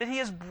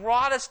has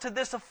brought us to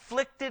this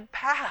afflicted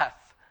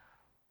path.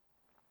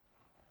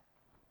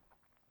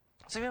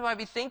 Some of you might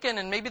be thinking,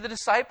 and maybe the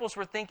disciples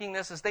were thinking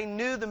this as they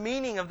knew the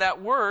meaning of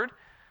that word.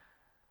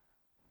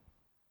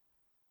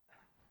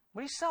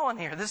 What are you selling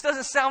here? This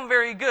doesn't sound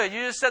very good.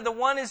 You just said the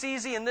one is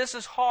easy and this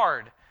is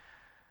hard.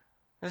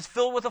 And it's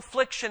filled with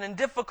affliction and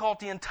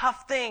difficulty and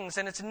tough things,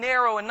 and it's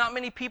narrow and not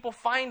many people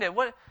find it.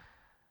 What?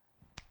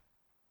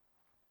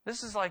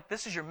 This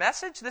is your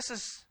message? This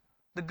is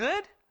the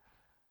good?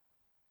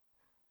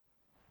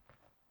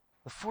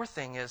 The fourth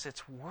thing is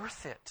it's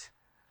worth it.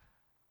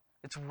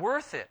 It's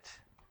worth it.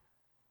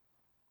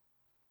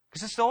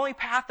 Because it's the only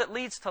path that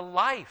leads to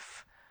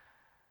life.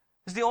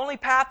 It's the only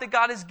path that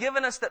God has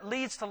given us that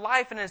leads to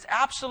life, and it's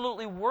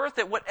absolutely worth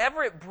it.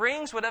 Whatever it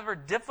brings, whatever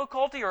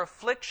difficulty or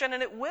affliction,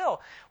 and it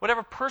will.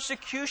 Whatever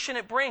persecution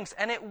it brings,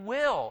 and it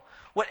will.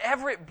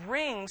 Whatever it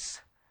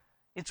brings,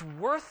 it's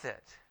worth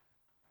it.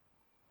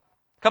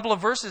 A couple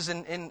of verses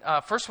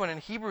first one in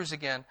Hebrews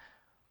again.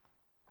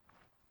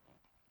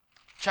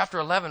 Chapter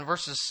 11,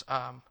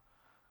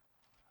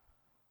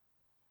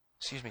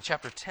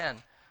 chapter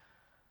 10.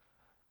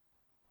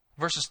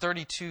 Verses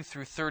 32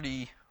 through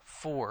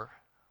 34.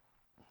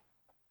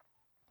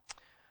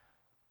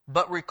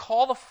 But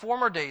recall the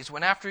former days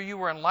when after you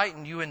were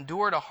enlightened, you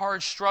endured a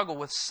hard struggle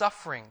with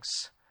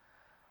sufferings,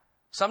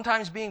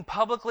 sometimes being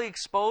publicly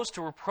exposed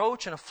to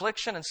reproach and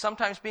affliction, and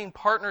sometimes being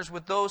partners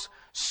with those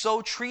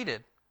so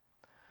treated.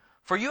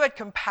 For you had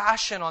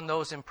compassion on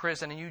those in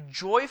prison, and you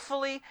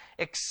joyfully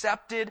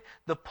accepted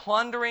the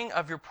plundering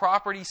of your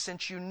property,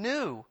 since you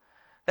knew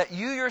that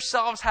you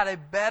yourselves had a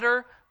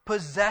better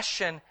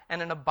possession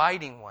and an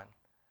abiding one.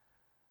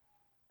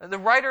 The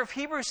writer of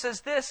Hebrews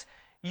says this,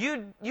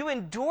 you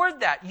endured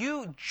that.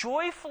 You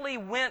joyfully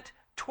went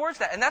towards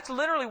that. And that's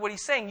literally what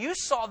he's saying. You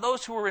saw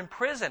those who were in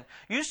prison.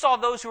 You saw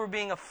those who were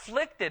being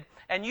afflicted.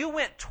 And you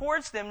went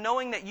towards them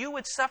knowing that you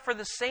would suffer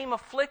the same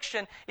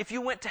affliction if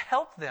you went to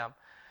help them.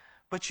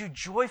 But you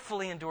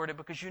joyfully endured it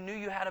because you knew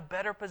you had a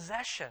better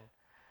possession.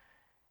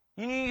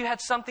 You knew you had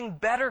something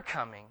better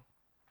coming.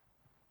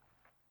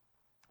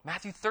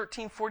 Matthew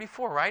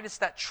 13:44, right? It's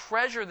that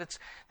treasure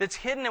that's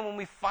hidden, and when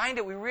we find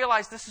it, we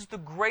realize this is the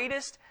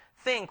greatest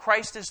thing.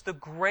 Christ is the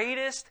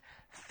greatest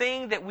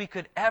thing that we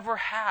could ever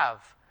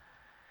have.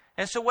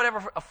 And so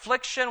whatever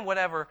affliction,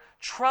 whatever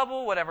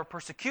trouble, whatever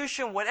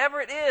persecution,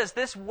 whatever it is,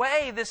 this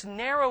way, this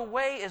narrow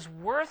way is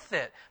worth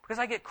it because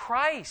I get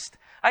Christ.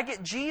 I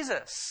get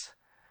Jesus.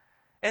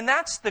 And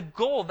that's the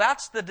goal.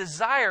 That's the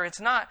desire.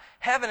 It's not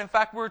heaven. In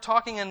fact, we were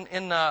talking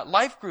in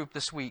life group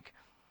this week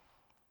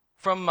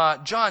from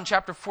John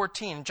chapter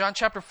 14. John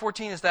chapter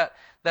 14 is that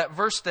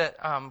verse that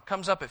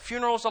comes up at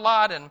funerals a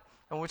lot, and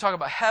we talk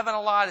about heaven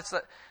a lot. It's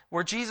that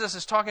where Jesus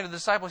is talking to the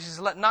disciples. He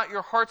says, "Let not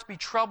your hearts be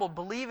troubled.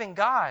 Believe in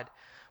God.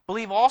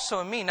 Believe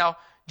also in me." Now,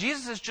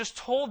 Jesus has just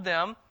told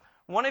them,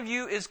 one of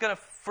you is going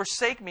to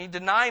forsake me,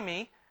 deny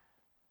me,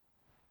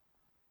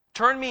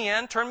 turn me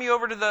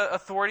over to the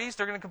authorities.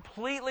 They're going to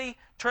completely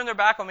turn their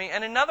back on me.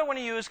 And another one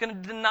of you is going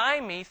to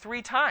deny me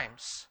 3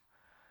 times.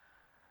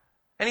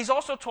 And he's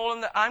also told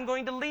them that I'm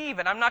going to leave,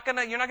 and you're not going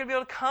to be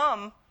able to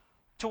come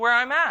to where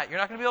I'm at. You're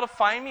not going to be able to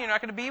find me. You're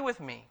not going to be with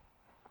me.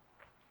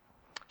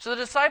 So the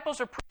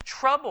disciples are pretty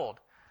troubled.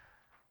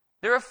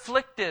 They're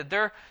afflicted.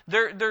 They're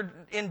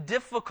in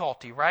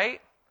difficulty,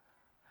 right?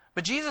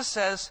 But Jesus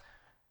says,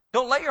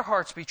 don't let your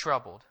hearts be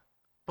troubled.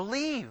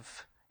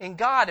 Believe in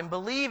God and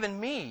believe in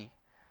me.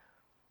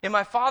 In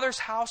my Father's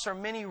house are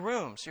many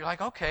rooms. You're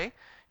like, okay,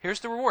 here's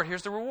the reward.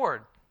 Here's the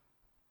reward.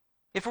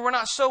 If it were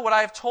not so, would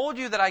I have told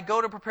you that I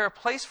go to prepare a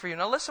place for you?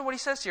 Now listen to what he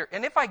says here.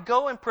 And if I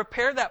go and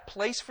prepare that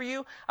place for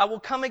you, I will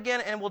come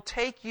again and will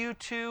take you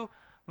to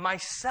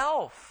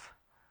myself,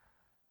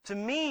 to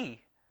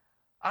me.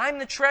 I'm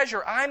the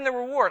treasure. I'm the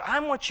reward.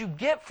 I'm what you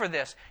get for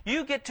this.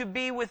 You get to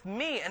be with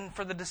me. And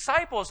for the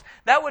disciples,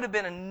 that would have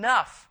been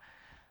enough.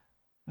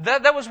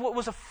 That was what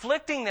was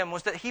afflicting them,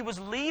 was that he was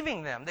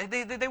leaving them.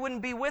 They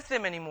wouldn't be with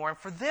him anymore. And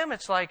for them,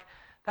 it's like,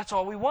 that's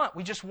all we want.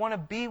 We just want to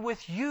be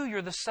with you.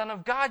 You're the Son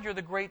of God. You're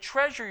the great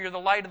treasure. You're the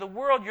light of the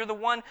world. You're the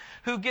one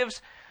who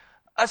gives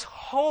us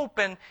hope.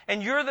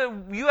 And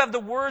you have the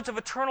words of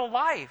eternal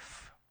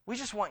life. We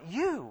just want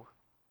you.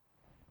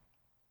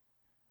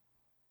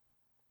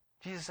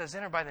 Jesus says,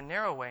 enter by the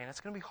narrow way, and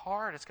it's going to be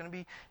hard. It's going to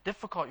be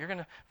difficult. You're going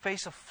to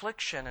face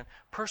affliction and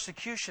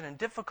persecution and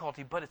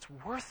difficulty, but it's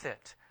worth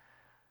it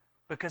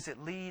because it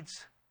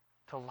leads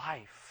to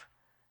life.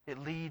 It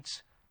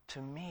leads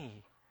to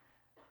me.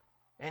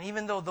 And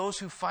even though those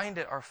who find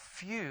it are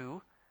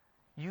few,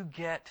 you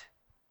get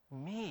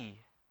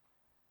me.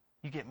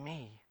 You get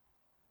me.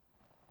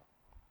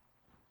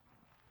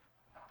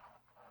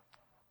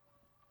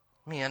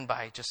 Let me end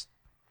by just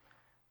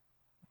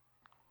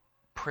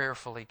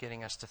prayerfully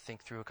getting us to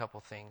think through a couple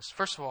things.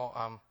 First of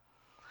all,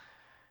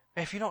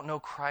 if you don't know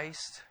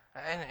Christ,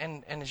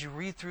 and as you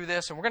read through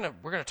this, and we're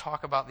gonna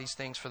talk about these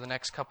things for the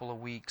next couple of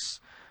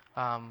weeks,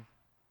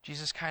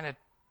 Jesus kind of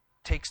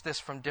takes this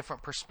from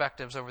different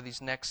perspectives over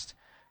these next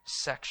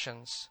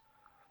sections.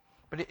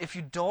 But if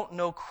you don't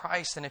know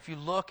Christ, and if you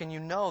look and you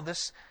know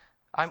this,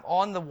 I'm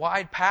on the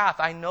wide path.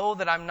 I know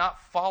that I'm not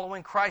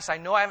following Christ. I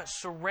know I haven't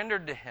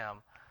surrendered to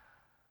Him.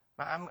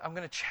 I'm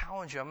going to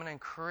challenge you. I'm going to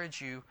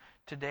encourage you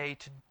today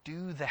to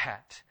do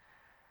that.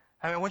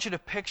 I want you to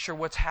picture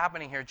what's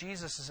happening here.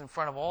 Jesus is in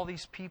front of all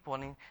these people,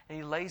 and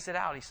he lays it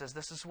out. He says,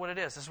 this is what it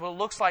is. This is what it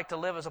looks like to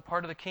live as a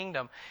part of the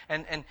kingdom.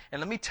 And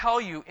let me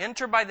tell you,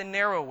 enter by the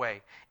narrow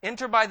way.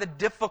 Enter by the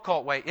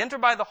difficult way. Enter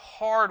by the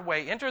hard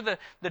way. Enter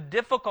the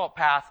difficult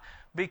path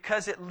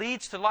because it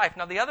leads to life.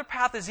 Now, the other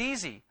path is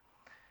easy.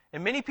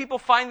 And many people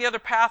find the other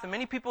path, and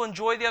many people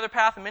enjoy the other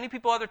path, and many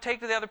people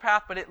take to the other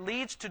path, but it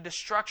leads to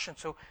destruction.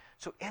 So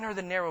enter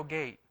the narrow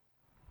gate.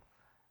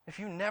 If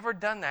you've never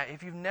done that,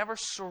 if you've never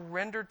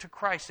surrendered to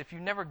Christ, if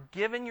you've never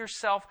given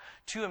yourself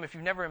to Him, if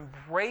you've never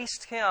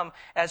embraced Him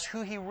as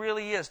who He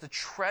really is, the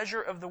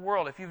treasure of the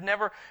world, if you've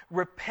never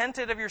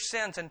repented of your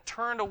sins and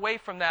turned away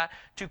from that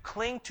to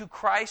cling to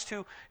Christ,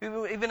 who,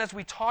 even as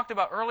we talked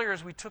about earlier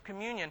as we took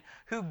communion,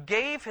 who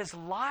gave His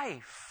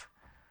life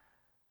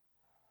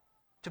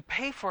to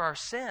pay for our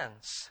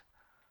sins,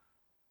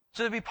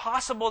 so it'd be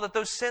possible that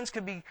those sins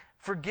could be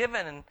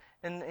forgiven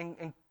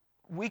and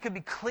we could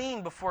be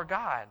clean before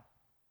God.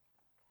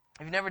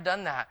 If you've never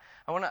done that,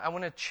 I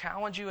want to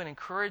challenge you and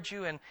encourage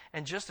you, and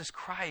just as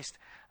Christ,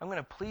 I'm going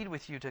to plead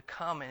with you to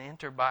come and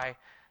enter by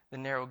the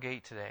narrow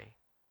gate today.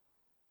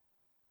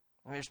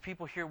 And there's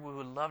people here who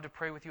would love to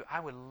pray with you. I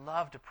would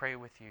love to pray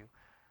with you.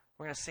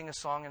 We're going to sing a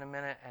song in a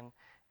minute, and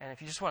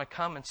if you just want to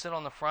come and sit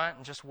on the front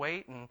and just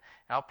wait, and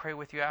I'll pray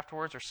with you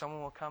afterwards, or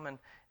someone will come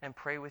and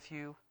pray with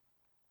you.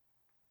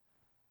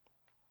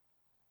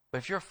 But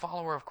if you're a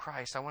follower of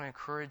Christ, I want to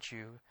encourage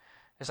you,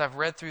 as I've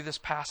read through this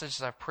passage,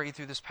 as I've prayed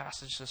through this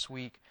passage this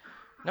week,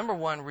 number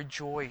one,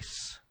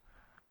 rejoice.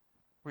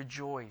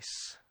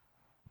 Rejoice.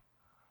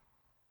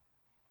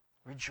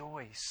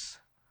 Rejoice.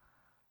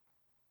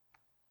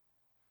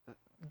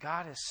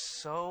 God is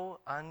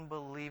so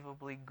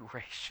unbelievably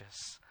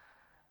gracious.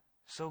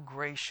 So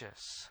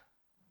gracious.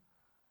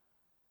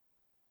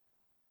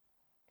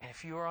 And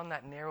if you are on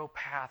that narrow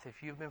path,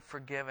 if you've been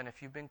forgiven,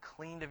 if you've been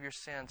cleaned of your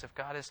sins, if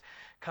God has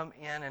come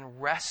in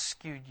and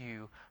rescued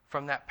you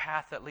from that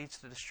path that leads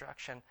to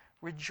destruction,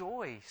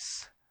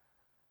 rejoice.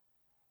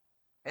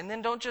 And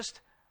then don't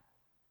just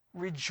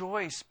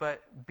rejoice,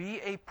 but be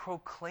a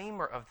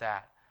proclaimer of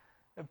that.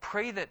 And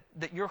pray that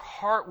your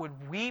heart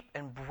would weep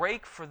and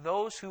break for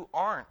those who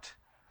aren't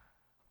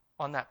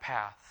on that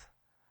path.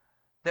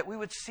 That we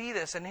would see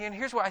this. And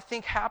here's what I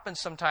think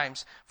happens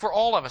sometimes for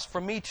all of us, for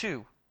me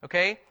too,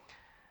 okay?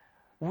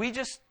 We're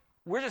just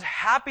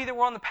happy that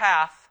we're on the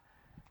path,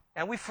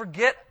 and we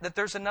forget that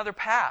there's another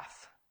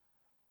path.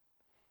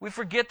 We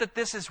forget that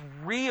this is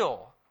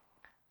real,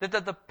 that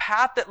the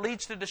path that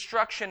leads to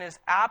destruction is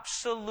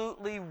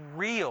absolutely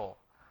real,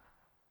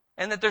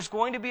 and that there's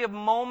going to be a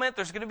moment,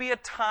 there's going to be a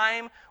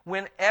time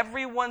when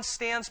everyone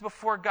stands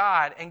before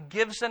God and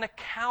gives an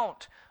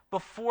account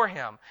before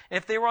Him. And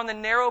if they were on the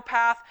narrow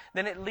path,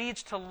 then it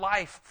leads to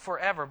life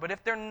forever. But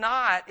if they're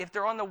not, if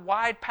they're on the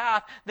wide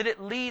path, then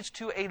it leads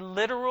to a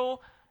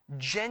literal,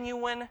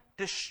 genuine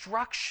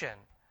destruction.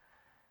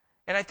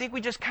 And I think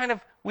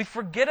we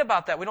forget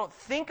about that. We don't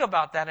think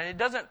about that. And it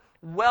doesn't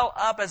well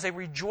up as a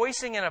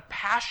rejoicing and a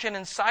passion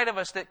inside of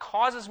us that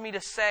causes me to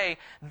say,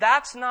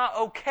 that's not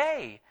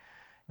okay.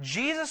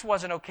 Jesus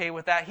wasn't okay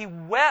with that. He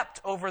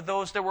wept over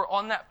those that were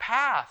on that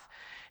path.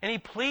 And He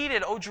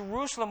pleaded, O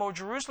Jerusalem,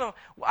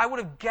 I would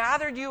have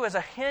gathered you as a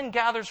hen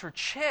gathers her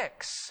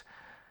chicks.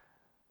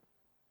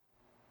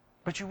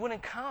 But you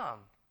wouldn't come.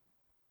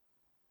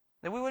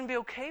 That we wouldn't be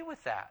okay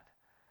with that.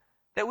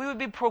 That we would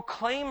be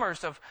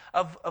proclaimers of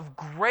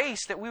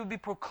grace. That we would be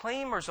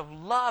proclaimers of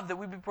love. That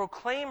we would be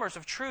proclaimers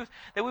of truth.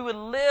 That we would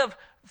live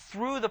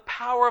through the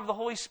power of the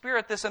Holy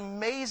Spirit, this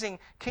amazing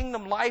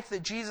kingdom life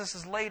that Jesus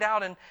has laid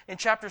out in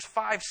chapters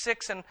 5,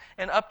 6,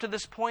 and up to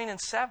this point in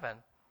 7.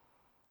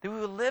 That we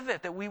would live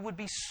it, that we would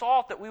be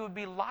salt, that we would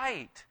be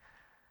light.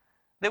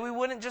 That we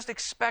wouldn't just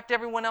expect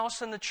everyone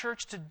else in the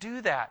church to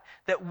do that.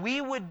 That we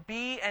would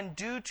be and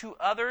do to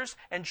others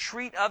and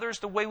treat others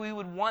the way we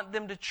would want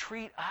them to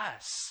treat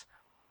us.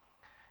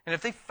 And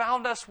if they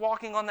found us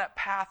walking on that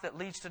path that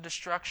leads to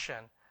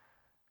destruction,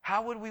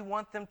 how would we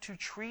want them to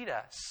treat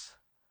us?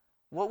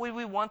 What would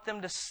we want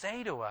them to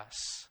say to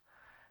us?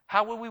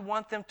 How would we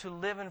want them to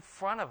live in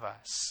front of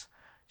us?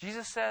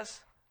 Jesus says,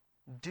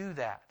 do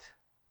that.